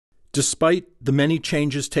Despite the many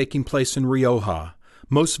changes taking place in Rioja,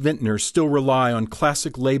 most vintners still rely on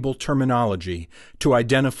classic label terminology to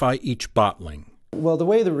identify each bottling. Well, the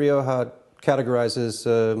way the Rioja categorizes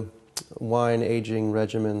wine aging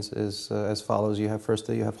regimens is as follows. You have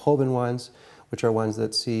Joven wines, which are wines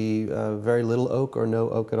that see very little oak or no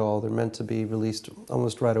oak at all. They're meant to be released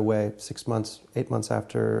almost right away, 6 months, 8 months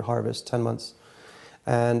after harvest, 10 months.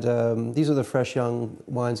 And these are the fresh young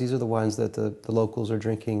wines. These are the wines that the locals are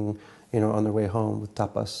drinking, on their way home with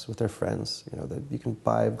tapas, with their friends. That you can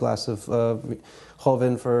buy a glass of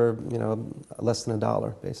Joven for, less than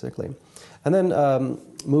 $1, basically. And then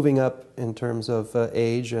moving up in terms of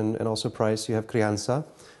age and also price, you have Crianza,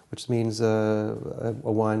 which means a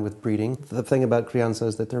wine with breeding. The thing about Crianza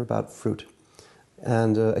is that they're about fruit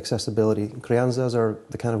and accessibility. Crianzas are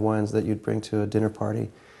the kind of wines that you'd bring to a dinner party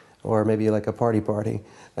or maybe like a party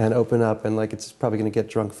and open up and it's probably going to get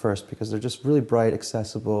drunk first because they're just really bright,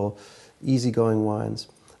 accessible, easygoing wines.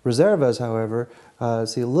 Reservas, however,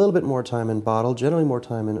 see a little bit more time in bottle, generally more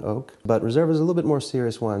time in oak, but Reservas are a little bit more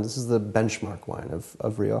serious wines. This is the benchmark wine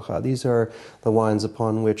of Rioja. These are the wines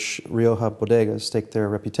upon which Rioja bodegas stake their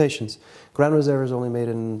reputations. Gran Reserva is only made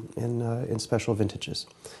in special vintages.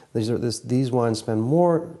 These wines spend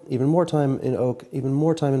even more time in oak, even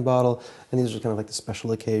more time in bottle, and these are kind of like the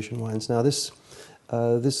special occasion wines. Now this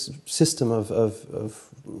system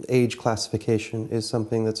of age classification is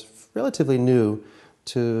something that's relatively new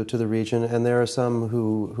to the region, and there are some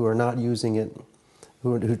who are not using it,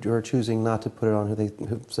 who are choosing not to put it on.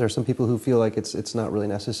 There are some people who feel like it's not really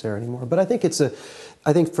necessary anymore. But I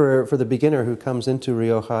think for the beginner who comes into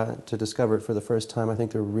Rioja to discover it for the first time, I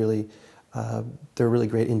think they're really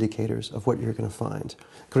great indicators of what you're going to find.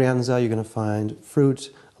 Crianza, you're going to find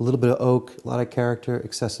fruit, a little bit of oak, a lot of character,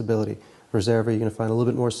 accessibility. Reserva, you're going to find a little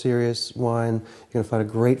bit more serious wine. You're going to find a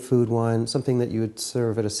great food wine, something that you would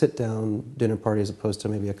serve at a sit-down dinner party as opposed to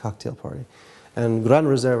maybe a cocktail party. And Gran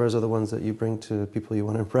Reservas are the ones that you bring to people you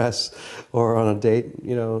want to impress, or on a date.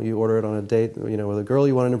 You order it on a date, with a girl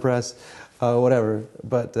you want to impress, whatever.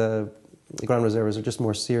 But Gran Reservas are just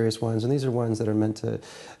more serious wines, and these are wines that are meant to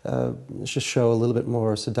just show a little bit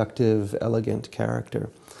more seductive, elegant character.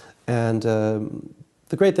 And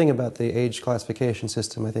the great thing about the age classification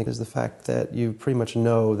system, I think, is the fact that you pretty much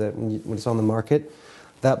know that when it's on the market,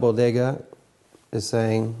 that bodega is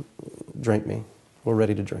saying, drink me, we're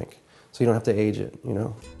ready to drink. So you don't have to age it,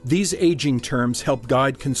 These aging terms help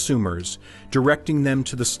guide consumers, directing them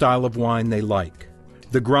to the style of wine they like.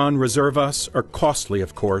 The Gran Reservas are costly,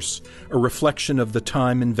 of course, a reflection of the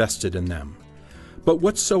time invested in them. But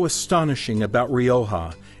what's so astonishing about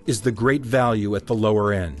Rioja is the great value at the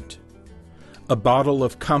lower end. A bottle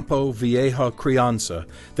of Campo Viejo Crianza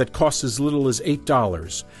that costs as little as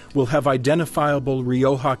 $8 will have identifiable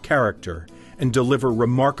Rioja character and deliver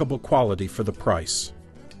remarkable quality for the price.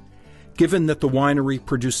 Given that the winery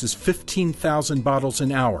produces 15,000 bottles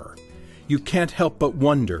an hour, you can't help but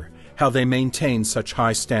wonder how they maintain such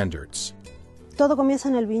high standards. Todo comienza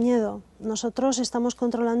en el viñedo. Nosotros estamos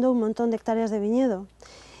controlando un montón de hectáreas de viñedo.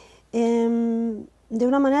 De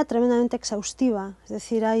una manera tremendamente exhaustiva, es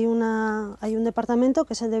decir, hay un departamento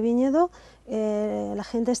que es el de viñedo, la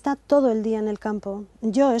gente está todo el día en el campo,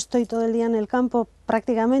 yo estoy todo el día en el campo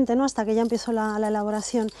prácticamente, hasta que ya empiezo la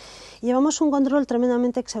elaboración. Llevamos un control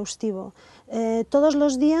tremendamente exhaustivo, todos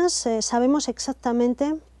los días sabemos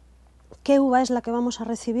exactamente qué uva es la que vamos a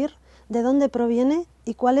recibir, de dónde proviene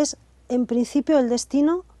y cuál es en principio el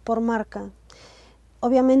destino por marca.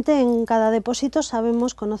 Obviamente en cada depósito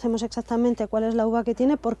conocemos exactamente cuál es la uva que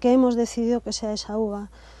tiene, porque hemos decidido que sea esa uva.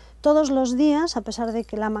 Todos los días, a pesar de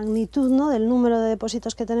que la magnitud del número de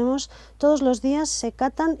depósitos que tenemos, todos los días se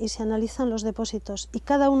catan y se analizan los depósitos y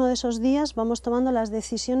cada uno de esos días vamos tomando las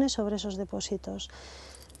decisiones sobre esos depósitos.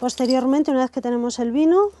 Posteriormente, una vez que tenemos el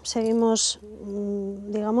vino, seguimos,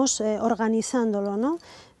 organizándolo,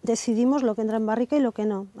 Decidimos lo que entra en barrica y lo que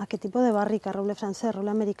no, a qué tipo de barrica, roble francés, roble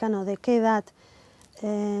americano, de qué edad.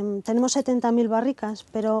 Tenemos 70.000 barricas,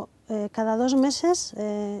 pero cada 2 meses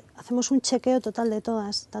hacemos un chequeo total de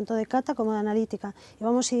todas, tanto de cata como de analítica, y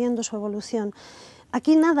vamos siguiendo su evolución.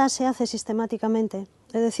 Aquí nada se hace sistemáticamente,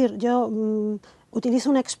 es decir, yo utilizo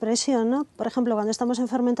una expresión, Por ejemplo, cuando estamos en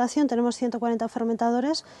fermentación tenemos 140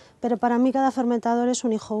 fermentadores, pero para mí cada fermentador es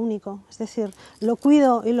un hijo único, es decir, lo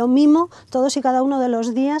cuido y lo mimo todos y cada uno de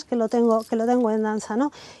los días que lo tengo en danza,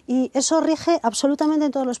 Y eso rige absolutamente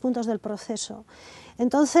en todos los puntos del proceso.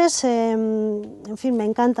 Entonces, en fin, me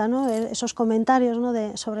encanta esos comentarios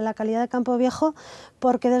sobre la calidad de Campo Viejo,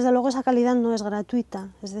 porque desde luego esa calidad no es gratuita,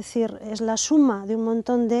 es decir, es la suma de un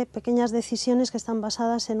montón de pequeñas decisiones que están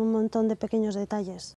basadas en un montón de pequeños detalles.